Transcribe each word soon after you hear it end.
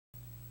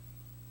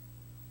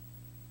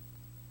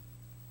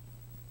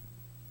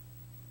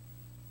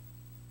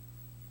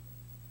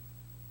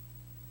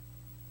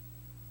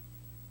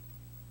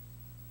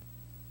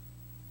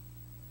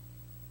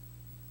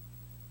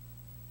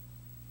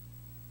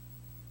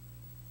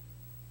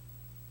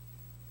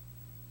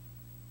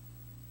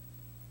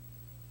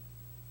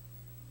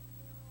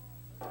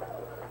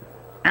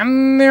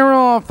And they're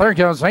off. There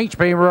goes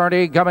HB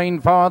Rorty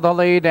coming for the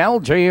lead.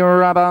 LG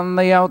Rob on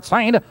the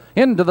outside.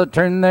 Into the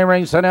turn they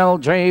race at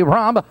LG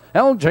Rob.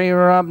 LG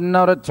Rob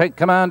now to take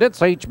command.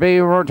 It's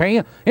HB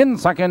Rorty in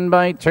second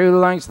by 2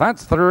 lengths.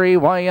 That's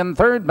 3-way in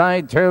third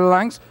by 2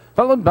 lengths.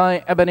 Followed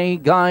by Ebony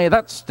Guy,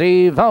 that's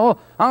Steve-O.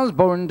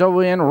 Osborne to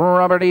win,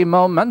 Robert E.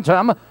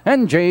 Momentum,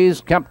 and Jay's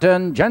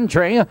Captain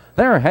Gentry.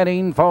 They're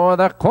heading for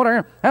the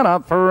quarter, and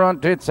up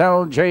front it's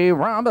LJ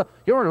Rob.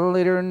 Your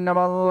leader,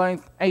 number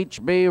length,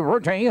 HB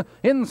Rorty.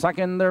 In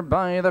second, they're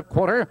by the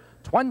quarter.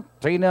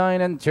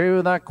 29 and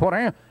 2 the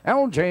quarter.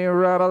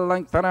 LJ Rob a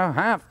length and a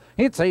half.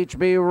 It's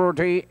HB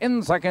Rorty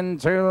in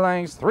second, 2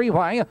 lengths,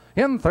 3-way.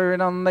 In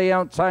third on the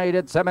outside,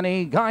 it's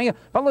Ebony Guy.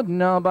 Followed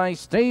now by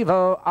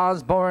Steve-O,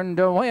 Osborne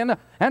to win.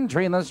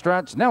 Entry in the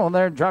stretch, now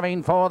they're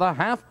driving for the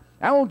half.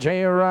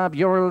 LJ Rob,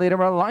 your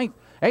leader of life.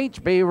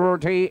 HB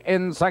Rorty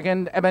in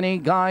second, Ebony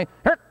Guy.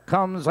 Here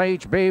comes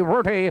HB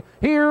Rorty.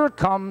 Here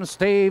comes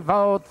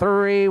Steve-O,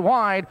 3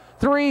 wide.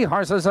 3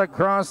 horses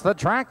across the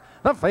track.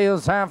 The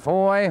field's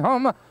halfway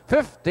home.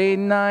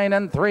 59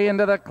 and 3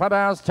 into the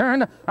clubhouse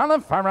turn. On the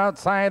far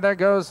outside, there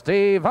goes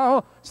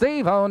Steve-O.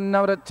 Steve-O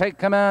now to take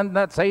command.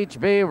 That's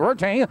HB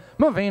Rorty.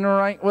 Moving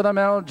right with him,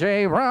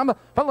 LJ Rob.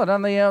 Followed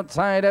on the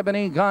outside,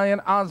 Ebony Guy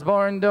and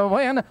Osborne to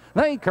win.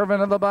 They curve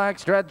into the back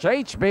stretch.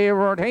 HB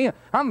Rorty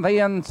on the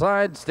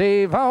inside.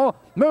 Steve-O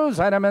moves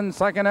at him in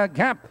second, a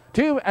gap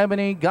to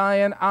Ebony Guy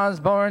and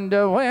Osborne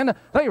to win.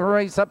 They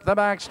race up the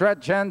back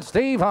stretch, and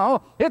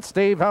Steve-O, it's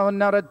Steve-O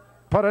now to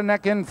put a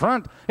neck in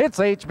front. It's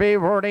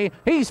HB Rorty.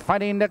 He's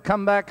fighting to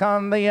come back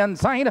on the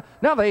inside.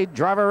 Now they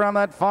drive around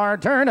that far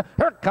turn.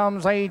 Here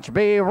comes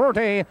HB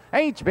Rorty.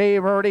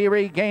 HB Rorty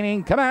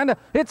regaining command.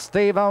 It's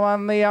Steve-O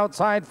on the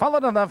outside,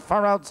 followed on the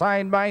far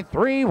outside by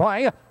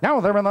 3-way. Now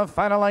they're in the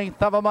final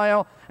 1/8 of a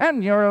mile.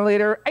 And your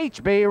leader,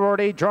 HB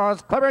Rorty,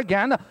 draws clear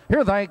again.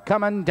 Here they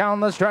come, and down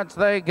the stretch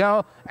they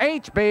go.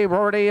 HB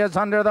Rorty is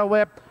under the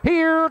whip.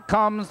 Here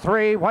comes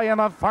 3-way on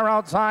the far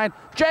outside.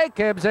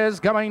 Jacobs is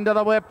going to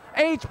the whip.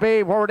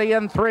 HB Rorty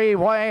in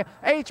 3-way.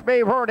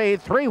 HB Rorty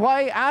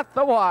 3-way at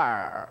the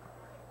wire.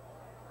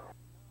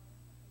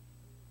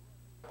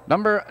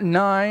 Number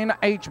 9,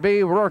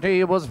 HB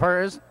Rorty was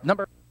first.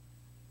 Number